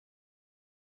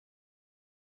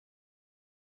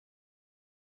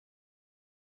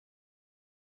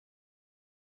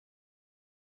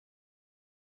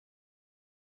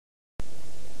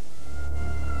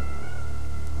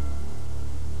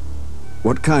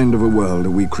What kind of a world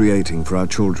are we creating for our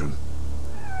children?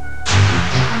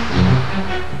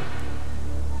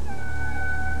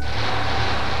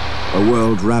 A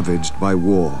world ravaged by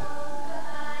war,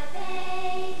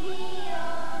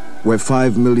 where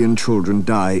 5 million children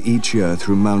die each year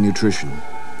through malnutrition,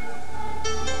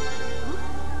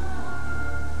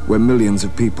 where millions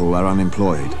of people are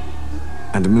unemployed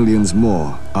and millions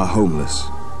more are homeless.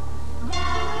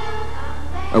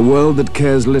 A world that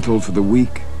cares little for the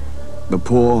weak, the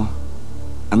poor,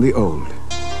 and the old.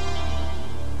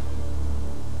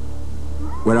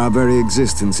 Where our very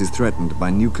existence is threatened by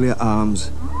nuclear arms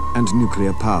and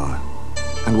nuclear power,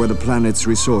 and where the planet's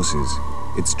resources,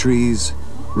 its trees,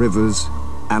 rivers,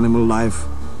 animal life,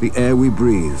 the air we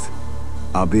breathe,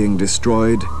 are being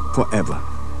destroyed forever.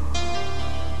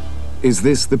 Is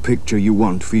this the picture you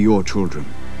want for your children?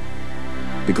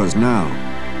 Because now,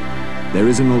 there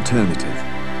is an alternative.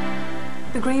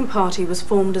 The Green Party was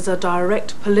formed as a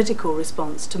direct political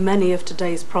response to many of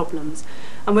today's problems,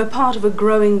 and we're part of a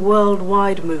growing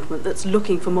worldwide movement that's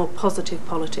looking for more positive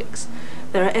politics.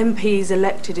 There are MPs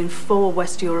elected in 4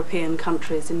 West European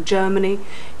countries, in Germany,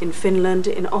 in Finland,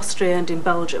 in Austria and in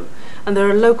Belgium, and there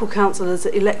are local councillors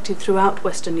elected throughout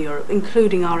Western Europe,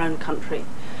 including our own country.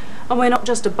 And we're not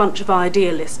just a bunch of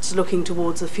idealists looking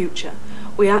towards the future.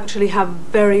 We actually have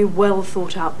very well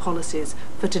thought out policies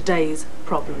for today's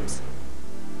problems.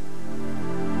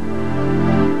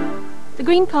 The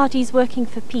Green Party is working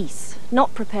for peace,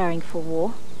 not preparing for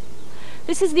war.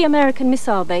 This is the American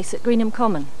missile base at Greenham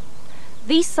Common.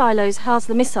 These silos house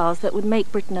the missiles that would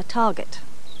make Britain a target.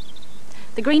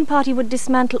 The Green Party would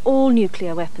dismantle all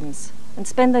nuclear weapons and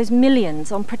spend those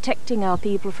millions on protecting our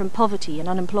people from poverty and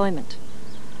unemployment.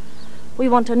 We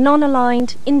want a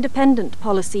non-aligned, independent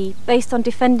policy based on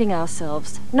defending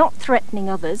ourselves, not threatening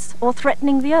others or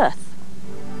threatening the earth.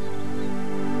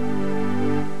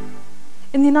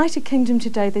 In the United Kingdom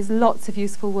today, there's lots of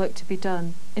useful work to be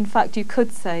done. In fact, you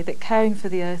could say that caring for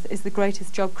the earth is the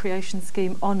greatest job creation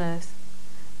scheme on earth.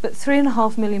 But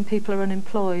 3.5 million people are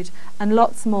unemployed, and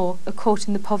lots more are caught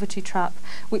in the poverty trap,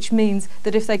 which means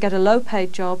that if they get a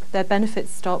low-paid job, their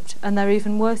benefits stopped, and they're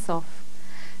even worse off.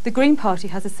 The Green Party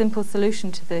has a simple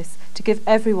solution to this, to give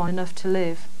everyone enough to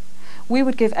live. We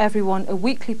would give everyone a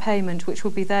weekly payment which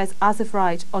would be theirs as of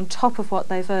right on top of what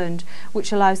they've earned,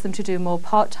 which allows them to do more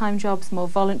part-time jobs, more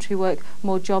voluntary work,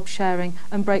 more job sharing,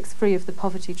 and breaks free of the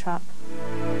poverty trap.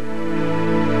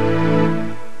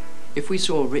 If we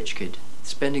saw a rich kid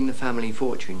spending the family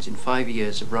fortunes in 5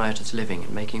 years of riotous living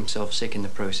and making himself sick in the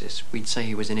process, we'd say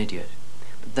he was an idiot.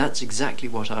 But that's exactly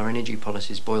what our energy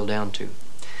policies boil down to.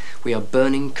 We are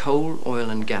burning coal, oil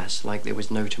and gas like there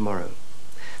was no tomorrow.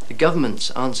 The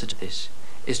government's answer to this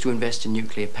is to invest in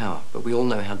nuclear power, but we all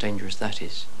know how dangerous that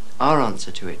is. Our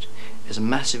answer to it is a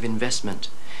massive investment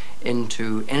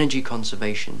into energy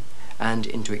conservation and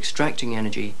into extracting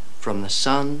energy from the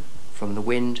sun, from the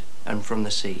wind and from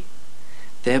the sea,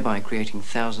 thereby creating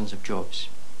thousands of jobs.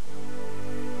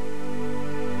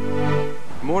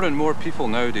 More and more people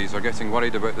nowadays are getting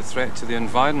worried about the threat to the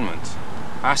environment.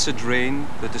 Acid rain,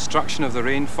 the destruction of the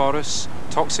rainforests,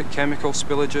 toxic chemical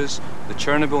spillages, the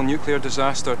Chernobyl nuclear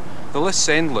disaster, the list's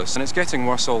endless and it's getting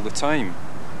worse all the time.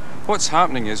 What's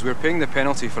happening is we're paying the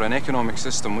penalty for an economic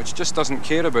system which just doesn't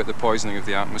care about the poisoning of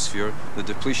the atmosphere, the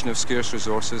depletion of scarce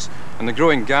resources and the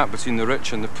growing gap between the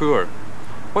rich and the poor.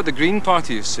 What the Green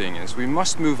Party is saying is we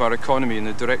must move our economy in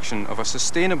the direction of a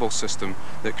sustainable system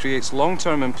that creates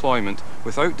long-term employment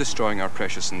without destroying our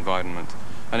precious environment.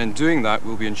 And in doing that,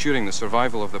 we'll be ensuring the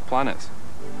survival of the planet.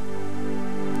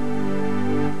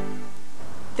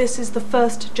 This is the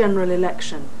first general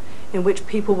election in which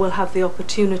people will have the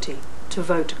opportunity to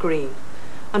vote Green,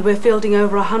 and we're fielding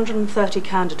over 130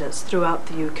 candidates throughout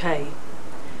the UK.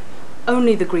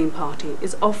 Only the Green Party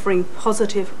is offering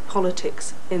positive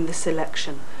politics in this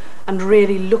election and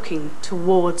really looking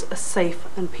towards a safe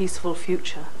and peaceful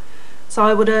future. So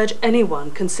I would urge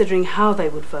anyone considering how they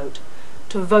would vote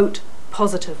to vote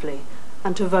positively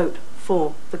and to vote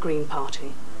for the Green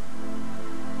Party.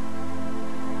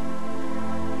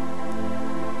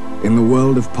 In the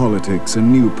world of politics, a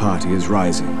new party is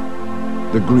rising.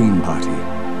 The Green Party.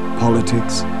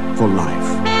 Politics for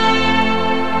life.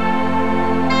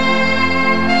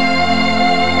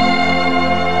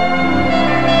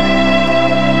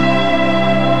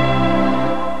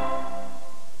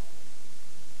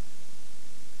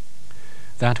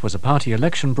 That was a party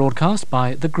election broadcast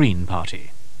by the Green Party.